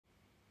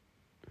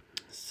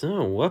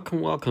So,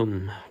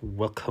 welcome,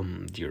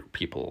 dear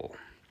people.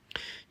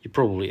 You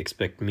probably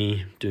expect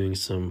me doing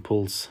some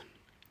pulls.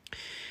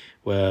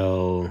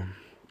 Well,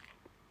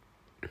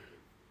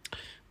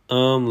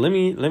 let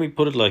me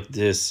put it like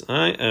this.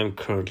 I am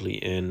currently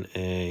in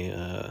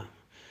a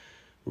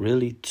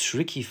really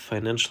tricky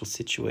financial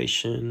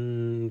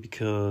situation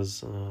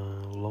because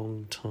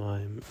long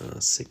time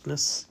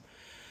sickness.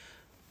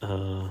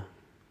 And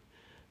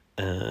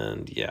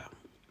yeah.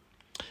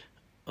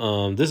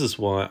 This is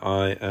why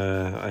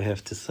I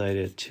have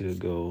decided to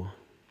go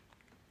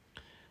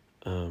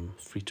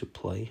free to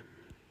play.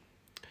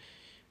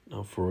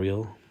 Now for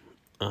real.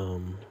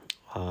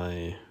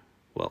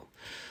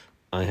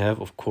 I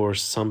have of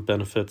course some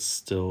benefits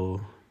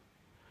still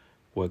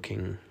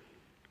working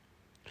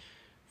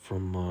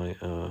from my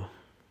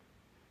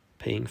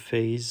paying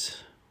phase,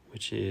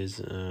 which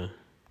is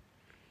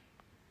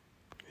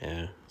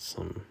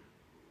some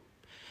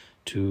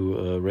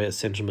rare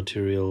essential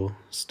material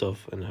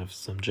stuff, and I have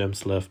some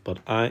gems left, but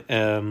I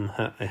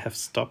have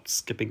stopped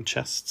skipping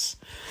chests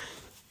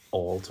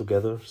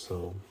altogether,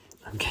 so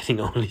I'm getting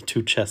only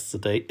 2 chests a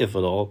day, if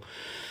at all.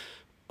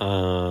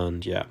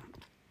 And yeah,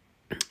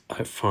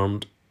 I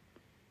farmed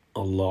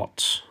a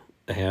lot.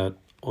 I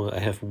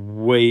have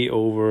way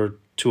over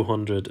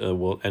 200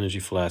 energy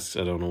flasks.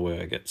 I don't know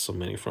where I get so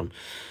many from.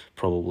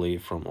 Probably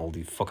from all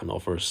the fucking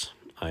offers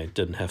I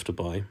didn't have to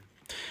buy.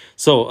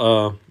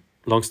 So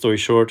long story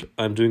short,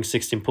 I'm doing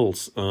 16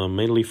 pulls,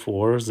 mainly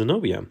for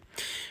Zenobia.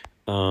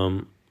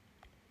 That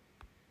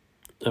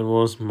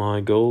was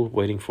my goal,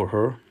 waiting for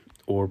her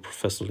or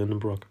Professor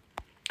Lindenbrock.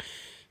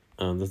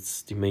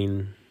 That's the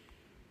main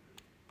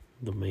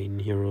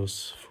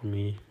heroes for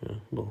me.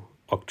 Well,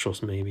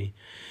 Octros maybe,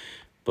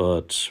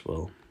 but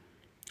well,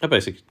 I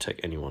basically take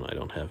anyone I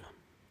don't have.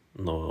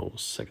 No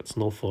second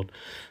Xnolphod,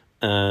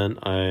 and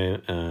I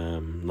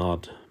am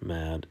not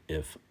mad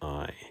if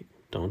I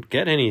don't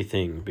get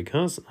anything,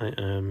 because I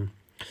am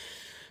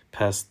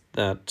past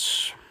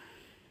that,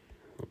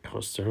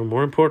 because there are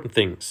more important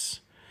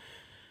things.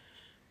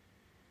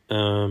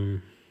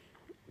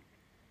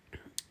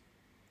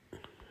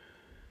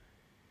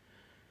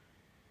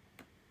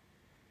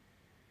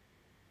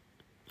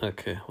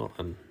 Okay, well,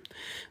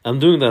 I'm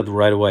doing that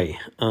right away.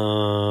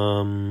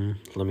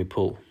 Let me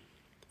pull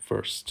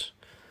first.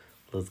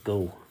 Let's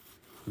go.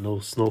 No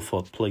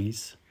Xnolphod,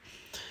 please.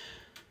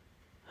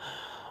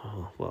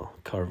 Well,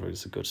 Carver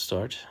is a good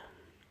start.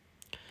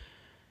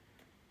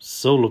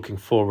 So looking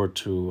forward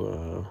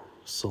to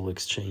Soul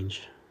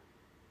Exchange.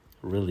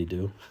 Really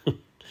do.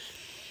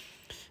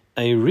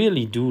 I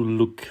really do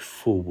look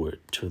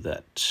forward to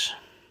that.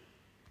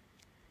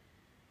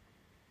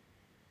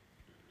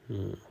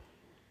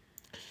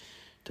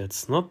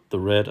 That's not the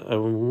red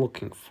I'm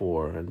looking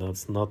for, and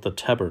that's not the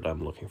tabard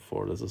I'm looking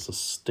for. This is a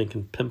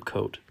stinking pimp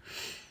coat.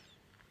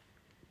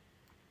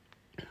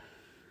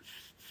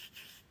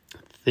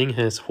 Thing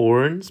has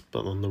horns,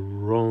 but on the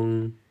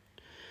wrong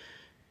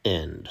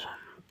end.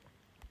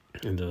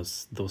 And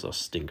those are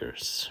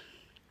stinkers.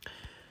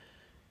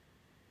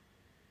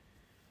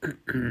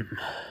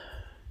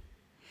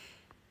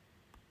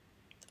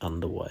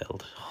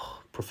 Underwild.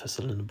 Oh,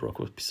 Professor Lindenbrock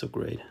would be so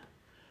great.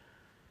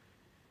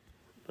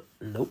 But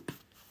nope.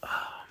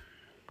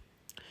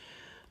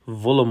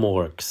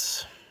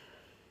 Volomorx.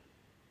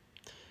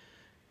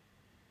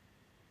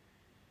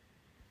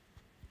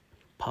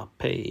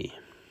 Papay.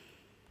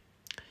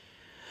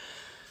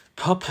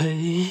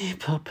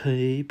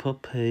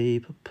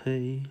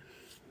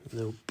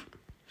 Nope.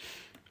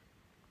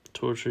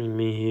 Torturing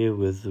me here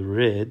with the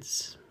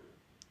reds.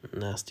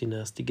 Nasty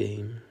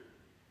game.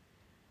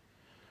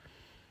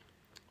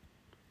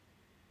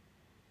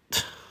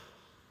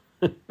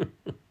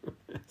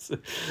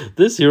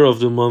 This hero of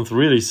the month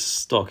really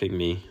stalking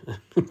me.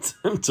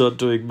 I'm not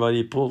doing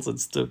money pulls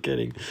and still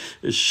getting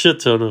a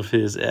shit ton of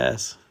his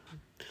ass.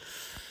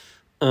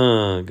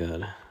 Oh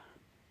god.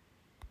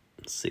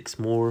 6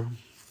 more.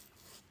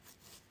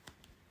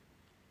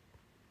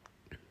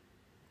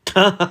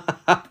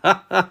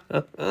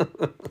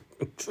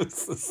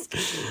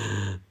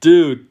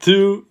 Dude,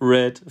 2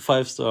 red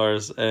 5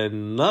 stars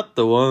and not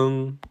the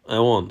one I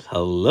want.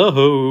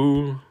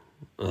 Hello.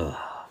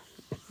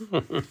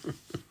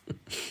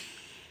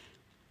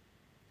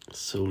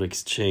 Soul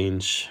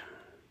Exchange.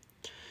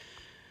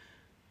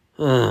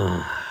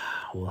 We'll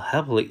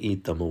happily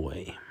eat them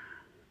away.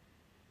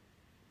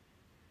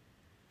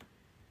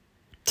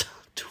 2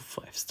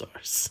 5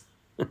 stars.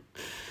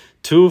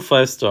 2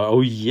 5-star.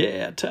 Oh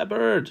yeah,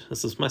 tabard.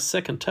 This is my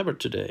second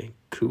tabard today.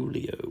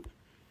 Coolio.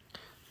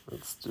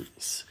 Let's do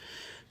this.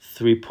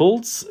 3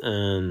 pulls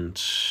and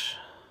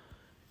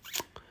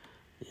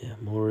yeah,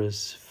 more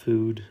is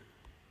food.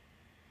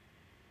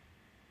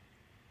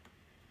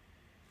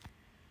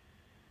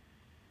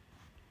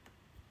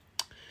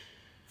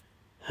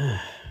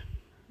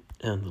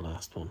 And the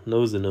last one.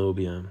 No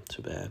Zenobia.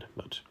 Too bad,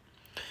 but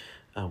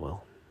oh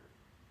well.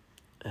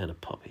 And a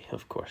puppy,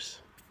 of course.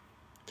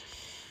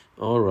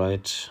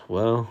 Alright,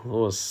 well, that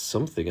was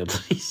something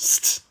at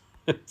least.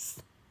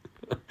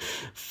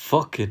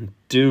 Fucking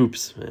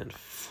dupes, man.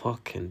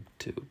 Fucking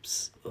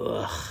dupes.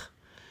 Ugh.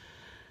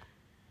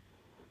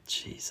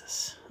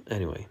 Jesus.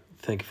 Anyway,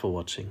 thank you for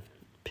watching.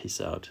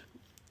 Peace out.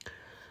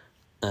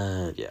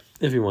 And yeah,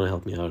 if you want to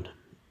help me out,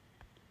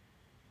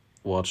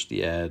 watch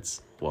the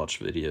ads, watch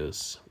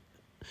videos.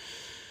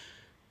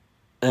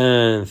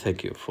 And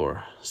thank you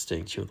for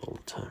staying tuned all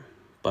the time.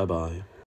 Bye bye.